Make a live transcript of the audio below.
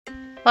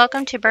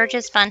Welcome to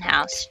Burgess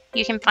Funhouse.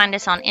 You can find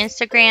us on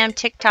Instagram,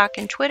 TikTok,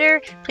 and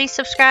Twitter. Please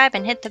subscribe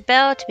and hit the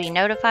bell to be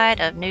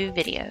notified of new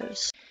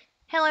videos.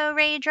 Hello,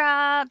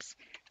 Raindrops!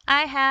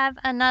 I have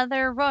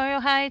another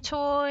Royale High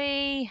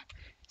toy.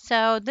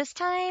 So this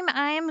time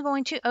I am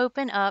going to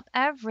open up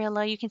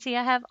Avrilla. You can see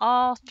I have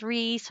all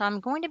three, so I'm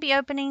going to be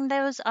opening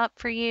those up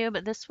for you.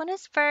 But this one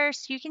is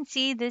first. You can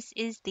see this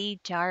is the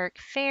Dark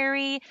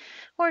Fairy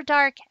or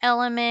Dark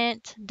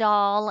Element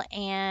doll,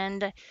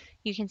 and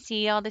you can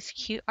see all this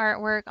cute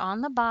artwork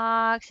on the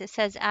box. It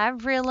says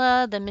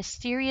Avrilla, the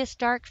mysterious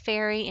dark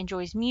fairy,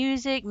 enjoys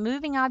music,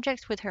 moving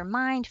objects with her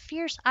mind,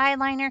 fierce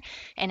eyeliner,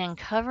 and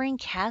uncovering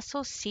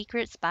castle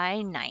secrets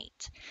by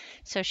night.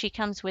 So she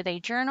comes with a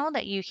journal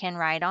that you can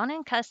write on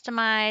and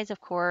customize. Of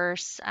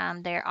course,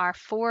 there are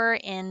 4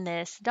 in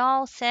this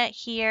doll set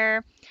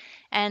here.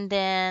 And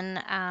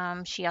then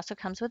she also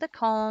comes with a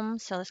comb.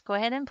 So let's go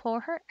ahead and pull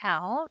her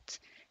out.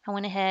 I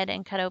went ahead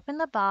and cut open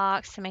the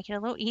box to make it a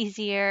little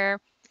easier.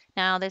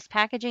 Now, this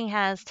packaging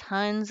has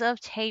tons of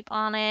tape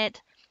on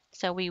it,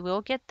 so we will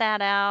get that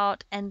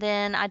out. And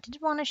then I did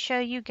want to show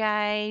you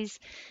guys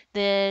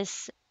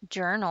this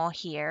journal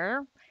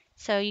here.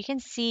 So you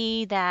can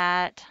see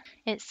that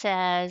it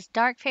says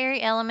Dark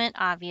Fairy Element,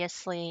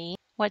 obviously.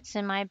 What's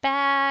in my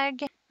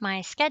bag?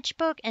 My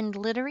sketchbook and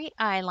glittery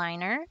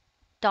eyeliner.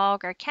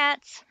 Dog or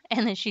cats?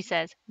 And then she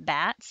says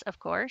bats, of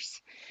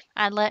course.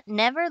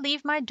 Never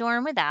leave my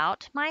dorm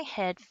without my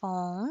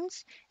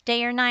headphones.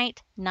 Day or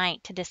night?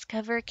 Night to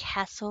discover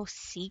castle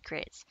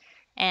secrets.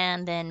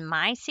 And then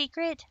my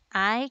secret?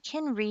 I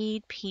can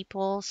read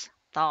people's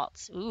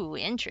thoughts. Ooh,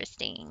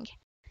 interesting.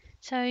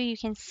 So you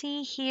can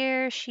see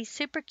here, she's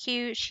super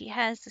cute. She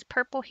has this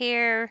purple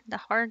hair, the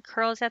hard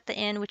curls at the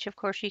end, which of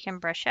course you can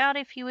brush out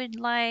if you would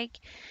like.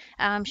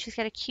 She's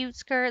got a cute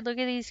skirt. Look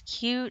at these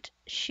cute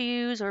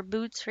shoes or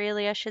boots,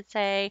 really, I should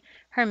say.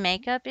 Her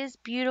makeup is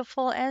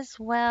beautiful as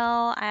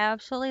well. I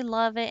absolutely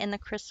love it. And the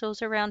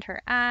crystals around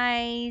her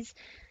eyes.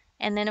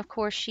 And then, of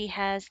course, she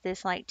has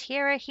this like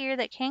tiara here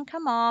that can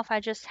come off.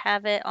 I just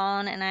have it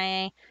on and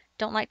I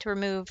don't like to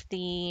remove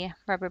the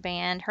rubber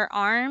band. Her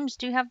arms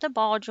do have the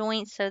ball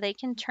joints, so they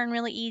can turn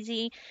really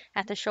easy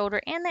at the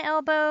shoulder and the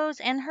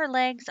elbows. And her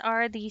legs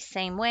are the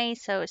same way,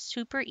 so it's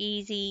super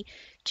easy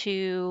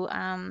to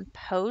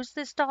pose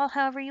this doll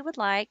however you would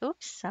like.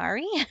 Oops,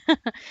 sorry.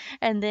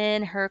 And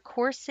then her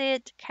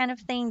corset kind of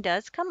thing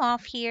does come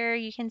off here.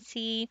 You can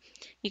see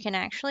you can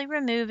actually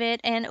remove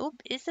it. And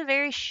oop, it's a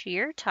very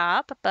sheer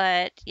top,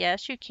 but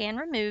yes, you can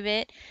remove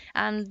it.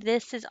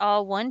 This is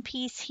all one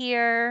piece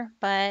here,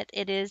 but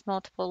it is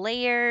multiple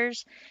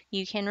layers.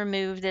 You can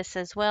remove this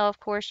as well. Of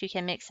course, you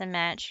can mix and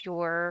match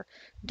your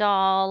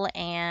doll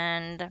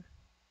and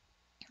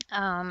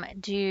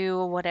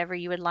do whatever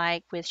you would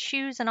like with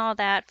shoes and all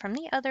that from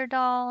the other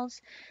dolls.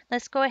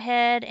 Let's go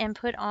ahead and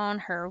put on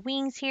her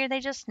wings here. They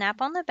just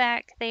snap on the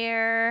back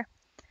there.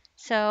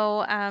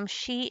 So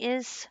she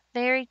is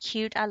very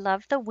cute. I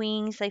love the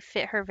wings. They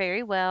fit her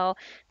very well.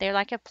 They're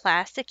like a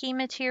plasticky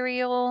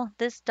material.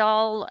 This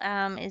doll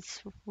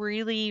is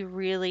really,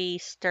 really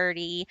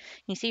sturdy.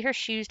 You see her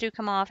shoes do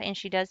come off and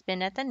she does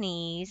bend at the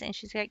knees and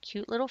she's got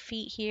cute little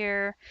feet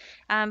here.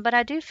 But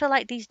I do feel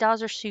like these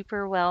dolls are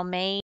super well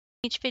made.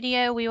 Each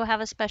video we will have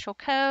a special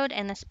code,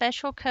 and the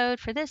special code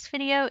for this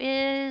video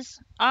is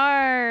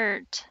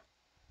art.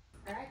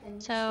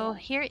 So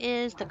here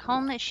is the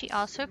comb that she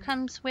also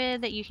comes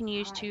with that you can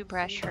use to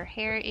brush her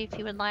hair if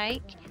you would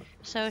like.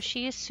 So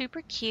she is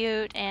super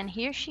cute, and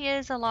here she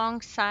is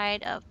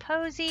alongside of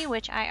Posy,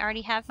 which I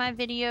already have my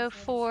video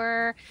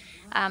for.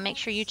 Make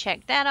sure you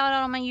check that out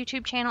on my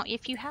YouTube channel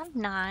if you have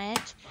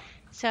not.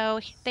 So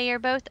they are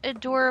both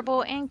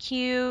adorable and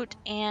cute,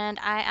 and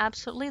I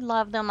absolutely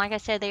love them. Like I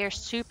said, they are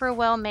super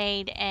well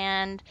made,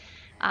 and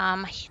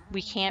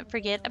we can't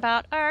forget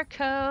about our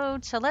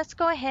code. So let's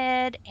go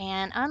ahead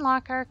and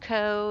unlock our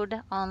code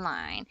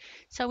online.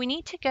 So we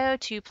need to go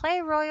to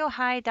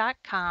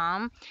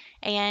playroyalhigh.com,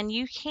 and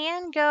you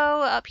can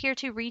go up here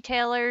to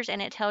retailers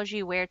and it tells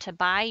you where to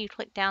buy. You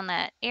click down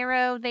that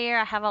arrow there.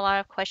 I have a lot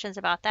of questions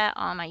about that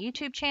on my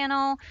YouTube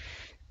channel.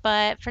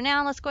 But for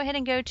now, let's go ahead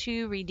and go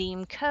to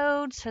redeem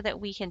code so that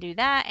we can do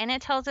that. And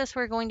it tells us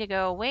we're going to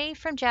go away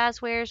from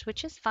Jazzwares,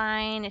 which is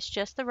fine. It's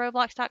just the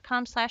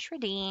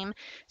roblox.com/redeem.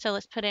 So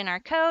let's put in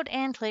our code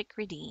and click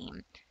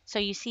redeem. So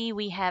you see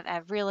we have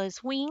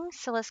Avrilla's wings.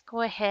 So let's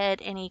go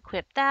ahead and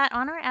equip that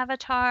on our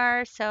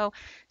avatar. So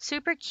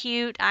super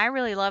cute. I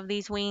really love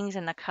these wings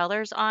and the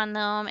colors on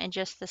them and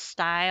just the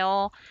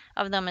style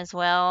of them as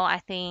well. I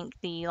think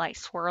the like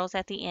swirls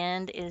at the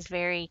end is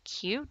very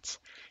cute.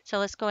 So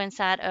let's go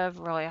inside of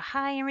Royale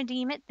High and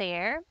redeem it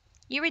there.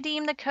 You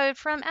redeem the code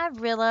from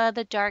Avrilla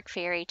the Dark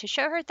Fairy to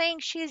show her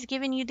thanks she has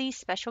given you these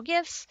special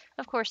gifts,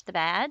 of course the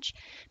badge,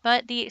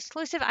 but the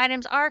exclusive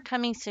items are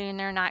coming soon.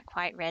 They're not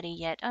quite ready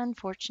yet,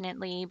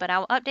 unfortunately, but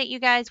I'll update you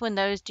guys when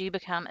those do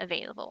become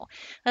available.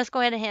 Let's go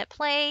ahead and hit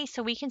play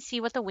so we can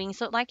see what the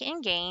wings look like in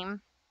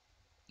game.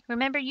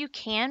 Remember, you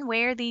can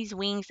wear these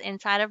wings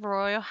inside of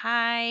Royale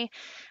High,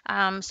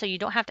 so you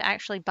don't have to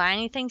actually buy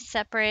anything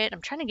separate.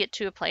 I'm trying to get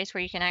to a place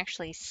where you can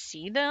actually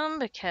see them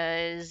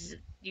because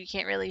you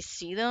can't really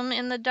see them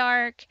in the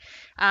dark.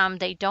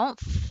 They don't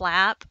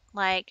flap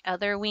like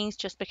other wings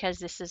just because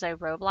this is a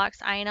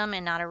Roblox item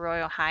and not a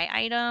Royale High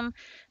item,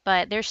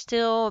 but they're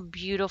still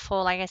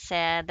beautiful. Like I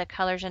said, the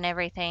colors and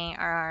everything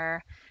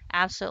are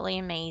absolutely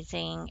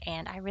amazing,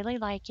 and I really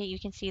like it. You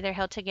can see they're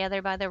held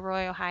together by the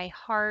Royal High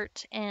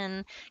heart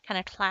and kind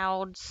of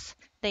clouds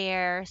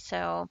there.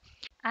 So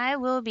I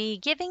will be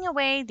giving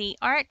away the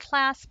art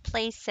class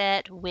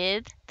playset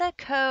with the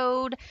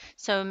code.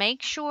 So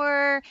make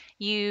sure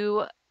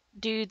you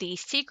do the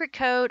secret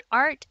code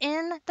art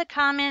in the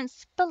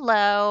comments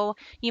below.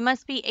 You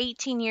must be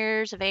 18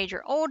 years of age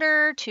or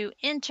older to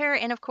enter.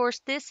 And of course,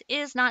 this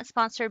is not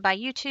sponsored by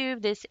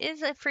YouTube. This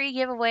is a free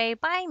giveaway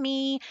by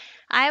me.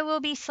 I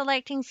will be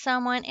selecting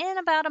someone in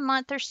about a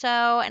month or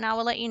so, and I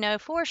will let you know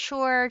for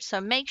sure.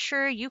 So make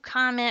sure you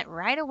comment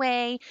right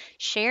away.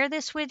 Share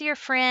this with your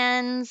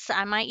friends.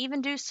 I might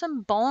even do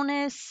some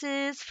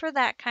bonuses for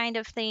that kind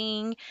of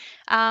thing.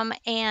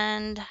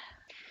 And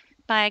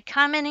by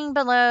commenting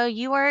below,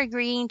 you are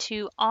agreeing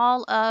to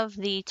all of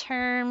the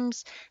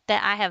terms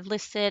that I have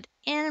listed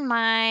in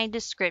my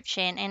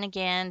description. And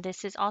again,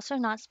 this is also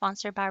not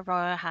sponsored by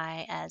Royal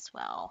High as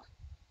well.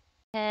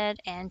 Ahead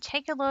and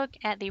take a look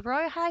at the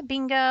Royal High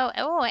Bingo.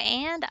 Oh,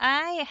 and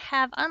I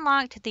have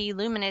unlocked the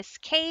Luminous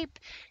Cape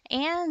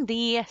and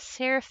the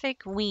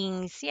Seraphic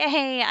Wings.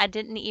 Yay! I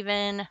didn't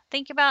even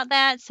think about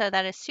that, so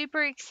that is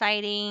super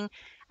exciting.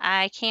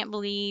 I can't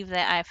believe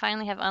that I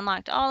finally have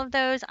unlocked all of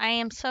those. I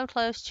am so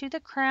close to the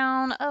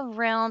Crown of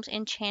Realms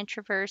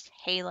Enchantraverse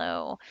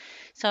Halo.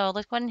 So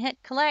let's go ahead and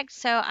hit collect.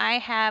 So I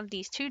have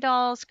these two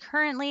dolls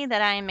currently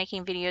that I am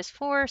making videos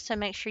for, so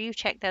make sure you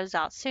check those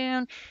out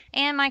soon.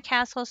 And my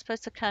castle is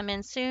supposed to come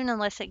in soon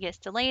unless it gets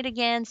delayed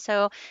again.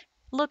 So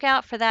look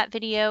out for that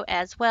video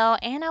as well.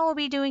 And I will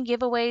be doing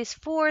giveaways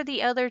for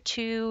the other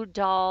two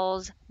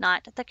dolls,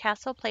 not the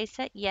castle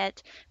playset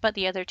yet, but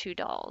the other two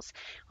dolls.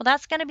 Well,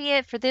 that's going to be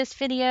it for this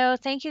video.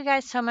 Thank you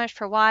guys so much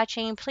for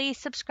watching. Please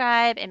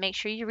subscribe and make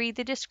sure you read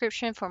the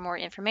description for more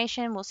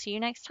information. We'll see you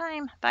next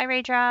time. Bye,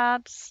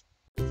 Raindrops.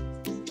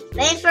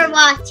 Thanks for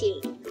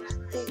watching.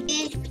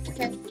 Please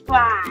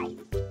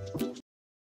subscribe.